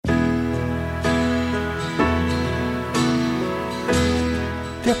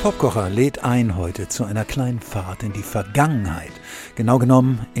Der Popkocher lädt ein heute zu einer kleinen Fahrt in die Vergangenheit. Genau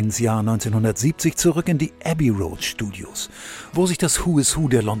genommen ins Jahr 1970 zurück in die Abbey Road Studios, wo sich das Who is Who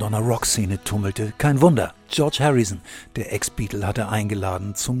der Londoner Rockszene tummelte. Kein Wunder, George Harrison, der Ex-Beatle, hatte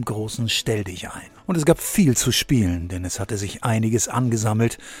eingeladen zum großen Stelldichein. Und es gab viel zu spielen, denn es hatte sich einiges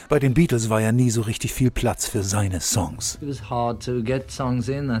angesammelt. Bei den Beatles war ja nie so richtig viel Platz für seine Songs. It was hard to get songs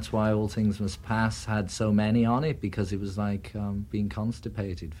in. That's why All Things Must Pass had so many on it, because it was like being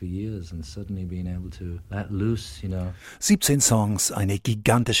constipated for years and suddenly being able to let loose, 17 Songs, eine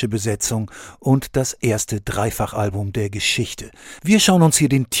gigantische Besetzung und das erste Dreifachalbum der Geschichte. Wir schauen uns hier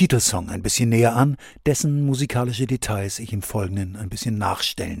den Titelsong ein bisschen näher an, dessen musikalische Details ich im Folgenden ein bisschen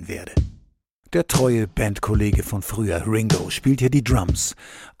nachstellen werde. Der treue Bandkollege von früher, Ringo, spielt hier die Drums.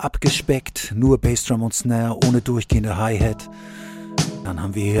 Abgespeckt, nur Bassdrum und Snare, ohne durchgehende Hi-Hat. Dann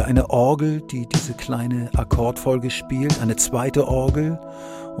haben wir hier eine Orgel, die diese kleine Akkordfolge spielt, eine zweite Orgel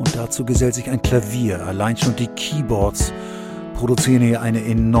und dazu gesellt sich ein Klavier. Allein schon die Keyboards produzieren hier eine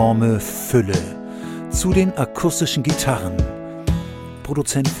enorme Fülle. Zu den akustischen Gitarren.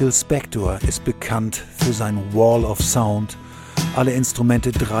 Produzent Phil Spector ist bekannt für sein Wall of Sound. Alle Instrumente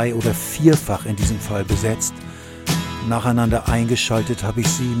 3- oder 4-fach in diesem Fall besetzt. Nacheinander eingeschaltet habe ich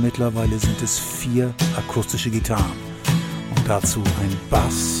sie. Mittlerweile sind es 4 akustische Gitarren. Und dazu ein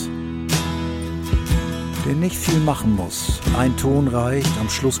Bass, der nicht viel machen muss. Ein Ton reicht, am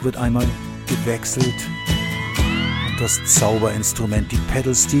Schluss wird einmal gewechselt. Und das Zauberinstrument, die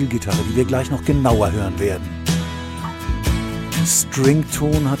Pedal-Steel-Gitarre, die wir gleich noch genauer hören werden.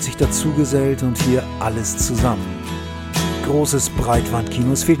 Strington hat sich dazugesellt und hier alles zusammen. Großes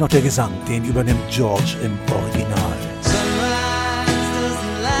Breitwandkino, es fehlt noch der Gesang, den übernimmt George im Original.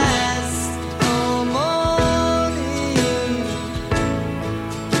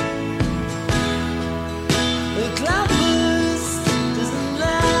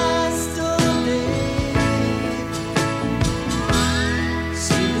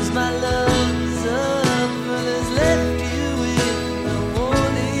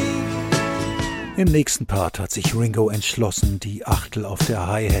 Im nächsten Part hat sich Ringo entschlossen, die Achtel auf der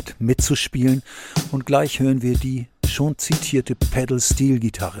Hi-Hat mitzuspielen und gleich hören wir die schon zitierte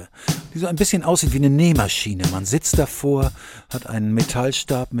Pedal-Steel-Gitarre, die so ein bisschen aussieht wie eine Nähmaschine. Man sitzt davor, hat einen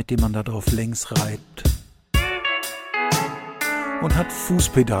Metallstab, mit dem man darauf längs reibt und hat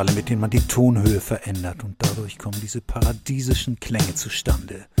Fußpedale, mit denen man die Tonhöhe verändert und dadurch kommen diese paradiesischen Klänge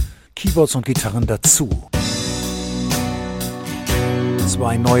zustande. Keyboards und Gitarren dazu.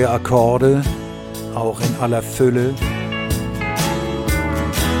 2 neue Akkorde, auch in aller Fülle.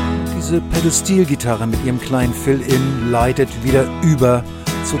 Diese Pedal-Steel-Gitarre mit ihrem kleinen Fill-In leitet wieder über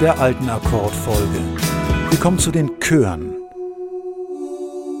zu der alten Akkordfolge. Wir kommen zu den Chören.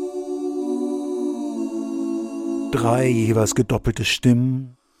 3 jeweils gedoppelte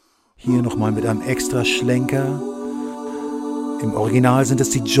Stimmen. Hier nochmal mit einem extra Schlenker. Im Original sind es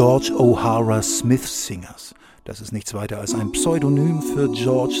die George O'Hara Smith Singers. Das ist nichts weiter als ein Pseudonym für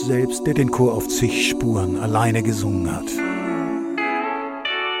George selbst, der den Chor auf zig Spuren alleine gesungen hat.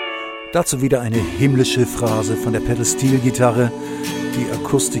 Dazu wieder eine himmlische Phrase von der Pedal-Steel-Gitarre. Die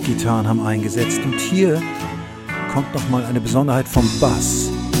Akustikgitarren haben eingesetzt. Und hier kommt nochmal eine Besonderheit vom Bass,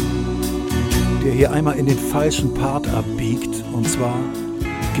 der hier einmal in den falschen Part abbiegt. Und zwar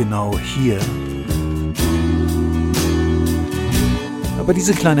genau hier. Aber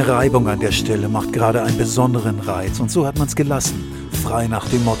diese kleine Reibung an der Stelle macht gerade einen besonderen Reiz. Und so hat man es gelassen. Frei nach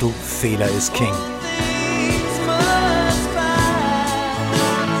dem Motto, Fehler ist King.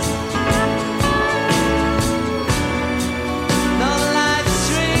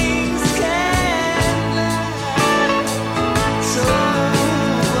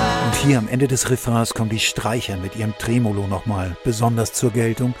 Hier am Ende des Refrains kommen die Streicher mit ihrem Tremolo nochmal besonders zur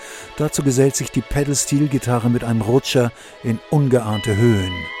Geltung. Dazu gesellt sich die Pedal-Steel-Gitarre mit einem Rutscher in ungeahnte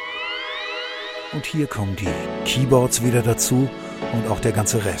Höhen. Und hier kommen die Keyboards wieder dazu und auch der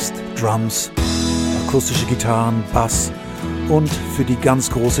ganze Rest. Drums, akustische Gitarren, Bass und für die ganz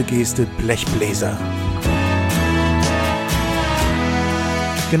große Geste Blechbläser.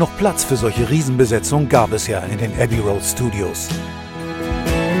 Genug Platz für solche Riesenbesetzungen gab es ja in den Abbey Road Studios.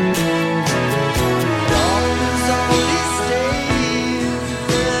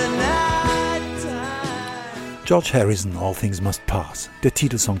 George Harrison, All Things Must Pass, der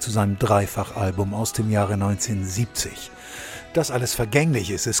Titelsong zu seinem Dreifachalbum aus dem Jahre 1970. Dass alles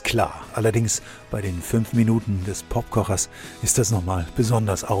vergänglich ist klar. Allerdings bei den 5 Minuten des Popkochers ist das nochmal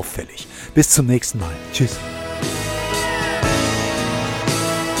besonders auffällig. Bis zum nächsten Mal. Tschüss.